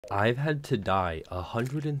I've had to die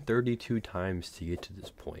 132 times to get to this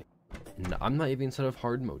point. And I'm not even inside of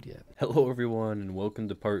hard mode yet. Hello everyone and welcome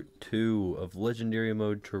to part 2 of Legendary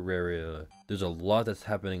Mode Terraria. There's a lot that's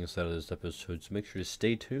happening inside of this episode, so make sure to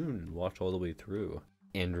stay tuned and watch all the way through.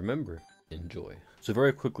 And remember, enjoy. So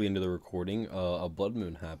very quickly into the recording, a blood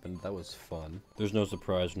moon happened. That was fun. There's no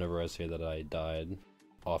surprise whenever I say that I died.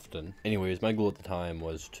 Often. Anyways, my goal at the time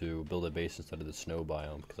was to build a base instead of the snow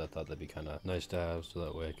biome because I thought that'd be kind of nice to have, so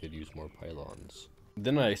that way I could use more pylons.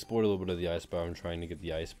 Then I explored a little bit of the ice biome trying to get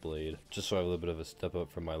the ice blade, just so I have a little bit of a step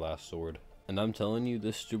up from my last sword. And I'm telling you,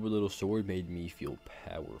 this stupid little sword made me feel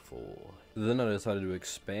powerful. Then I decided to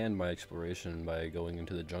expand my exploration by going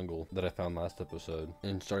into the jungle that I found last episode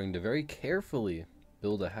and starting to very carefully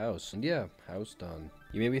build a house. And yeah, house done.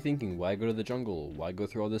 You may be thinking, why go to the jungle? Why go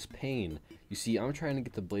through all this pain? You see, I'm trying to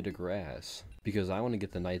get the blade of grass because I want to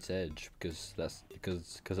get the Knight's Edge because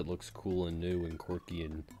it looks cool and new and quirky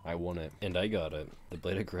and I want it. And I got it, the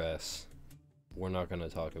blade of grass. We're not going to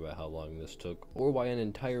talk about how long this took or why an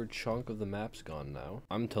entire chunk of the map's gone now.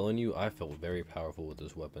 I'm telling you, I felt very powerful with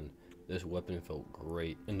this weapon. This weapon felt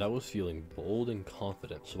great, and I was feeling bold and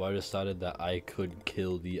confident, so I decided that I could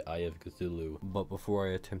kill the Eye of Cthulhu. But before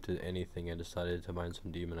I attempted anything, I decided to mine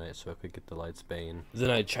some demonite so I could get the Light's Bane. Then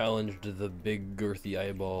I challenged the big girthy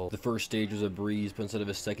eyeball. The first stage was a breeze, but instead of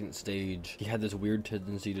a second stage, he had this weird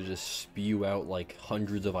tendency to just spew out like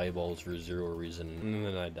hundreds of eyeballs for zero reason, and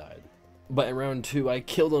then I died. But in round 2, I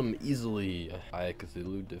killed him easily. Eye of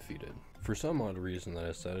Cthulhu defeated. For some odd reason, I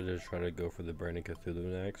decided to try to go for the Brain of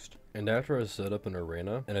Cthulhu next. And after I set up an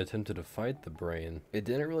arena and attempted to fight the brain, it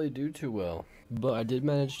didn't really do too well. But I did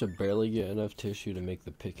manage to barely get enough tissue to make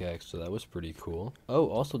the pickaxe, so that was pretty cool. Oh,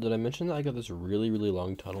 also, did I mention that I got this really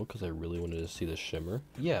long tunnel because I really wanted to see the shimmer?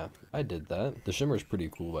 Yeah, I did that. The shimmer is pretty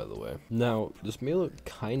cool, by the way. Now, this may look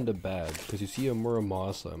kinda bad because you see a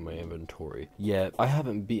Muramasa in my inventory, yet I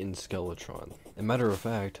haven't beaten Skeletron. As a matter of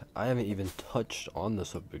fact, I haven't even touched on the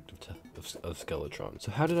subject of Skeletron.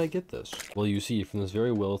 So how did I get this? Well, you see, from this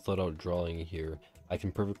very well thought out drawing here, I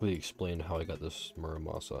can perfectly explain how I got this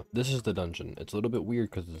Muramasa. This is the dungeon. It's a little bit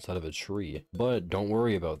weird because it's inside of a tree, but don't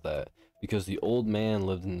worry about that because the old man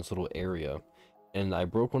lived in this little area. And I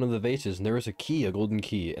broke one of the vases and there was a key, a golden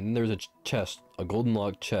key, and then there was a chest, a golden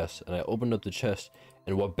locked chest, and I opened up the chest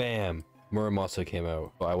and wha-bam! Muramasa came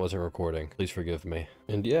out, but I wasn't recording. Please forgive me.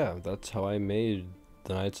 And yeah, that's how I made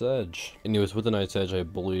the Knight's Edge. Anyways, with the Knight's Edge, I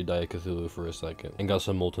bullied Eye of Cthulhu for a second and got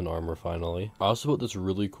some molten armor finally. I also built this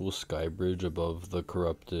really cool sky bridge above the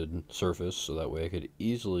corrupted surface so that way I could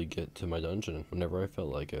easily get to my dungeon whenever I felt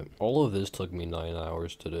like it. All of this took me 9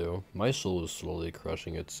 hours to do. My soul is slowly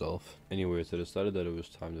crushing itself. Anyways, I decided that it was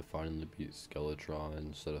time to finally beat Skeletron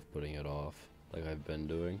instead of putting it off like I've been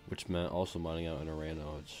doing, which meant also mining out an arena,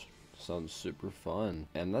 which sounds super fun.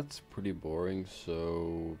 And that's pretty boring,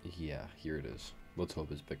 so yeah, here it is. Let's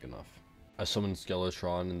hope it's big enough. I summoned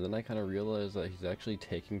Skeletron and then I kind of realized that he's actually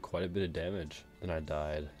taking quite a bit of damage. Then I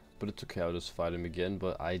died. But it's okay, I'll just fight him again,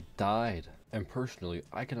 but I died. And personally,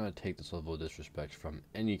 I cannot take this level of disrespect from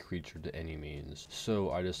any creature to any means.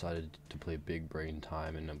 So I decided to play big brain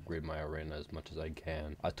time and upgrade my arena as much as I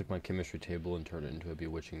can. I took my chemistry table and turned it into a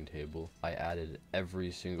bewitching table. I added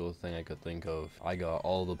every single thing I could think of. I got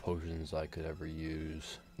all the potions I could ever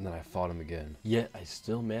use. And then I fought him again. Yet I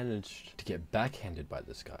still managed to get backhanded by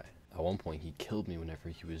this guy. At one point he killed me whenever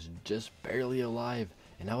he was just barely alive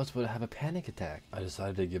and I was about to have a panic attack. I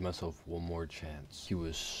decided to give myself one more chance. He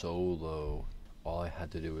was so low. All I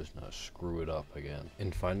had to do was not screw it up again.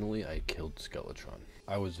 And finally I killed Skeletron.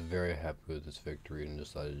 I was very happy with this victory and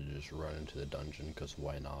decided to just run into the dungeon because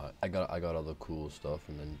why not? I got all the cool stuff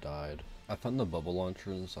and then died. I found the bubble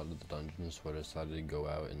launcher inside of the dungeon, so I decided to go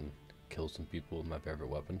out and kill some people with my favorite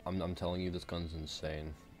weapon. I'm telling you, this gun's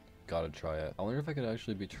insane. Gotta try it. I wonder if I could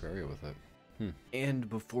actually beat Terraria with it. And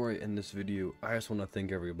before I end this video, I just want to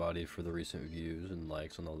thank everybody for the recent views and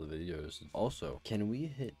likes on all the videos. Also, can we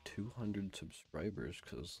hit 200 subscribers?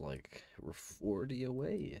 Because, like, we're 40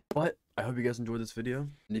 away. But I hope you guys enjoyed this video.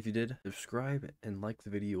 And if you did, subscribe and like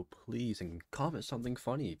the video, please. And comment something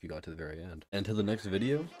funny if you got to the very end. And until the next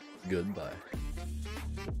video, goodbye.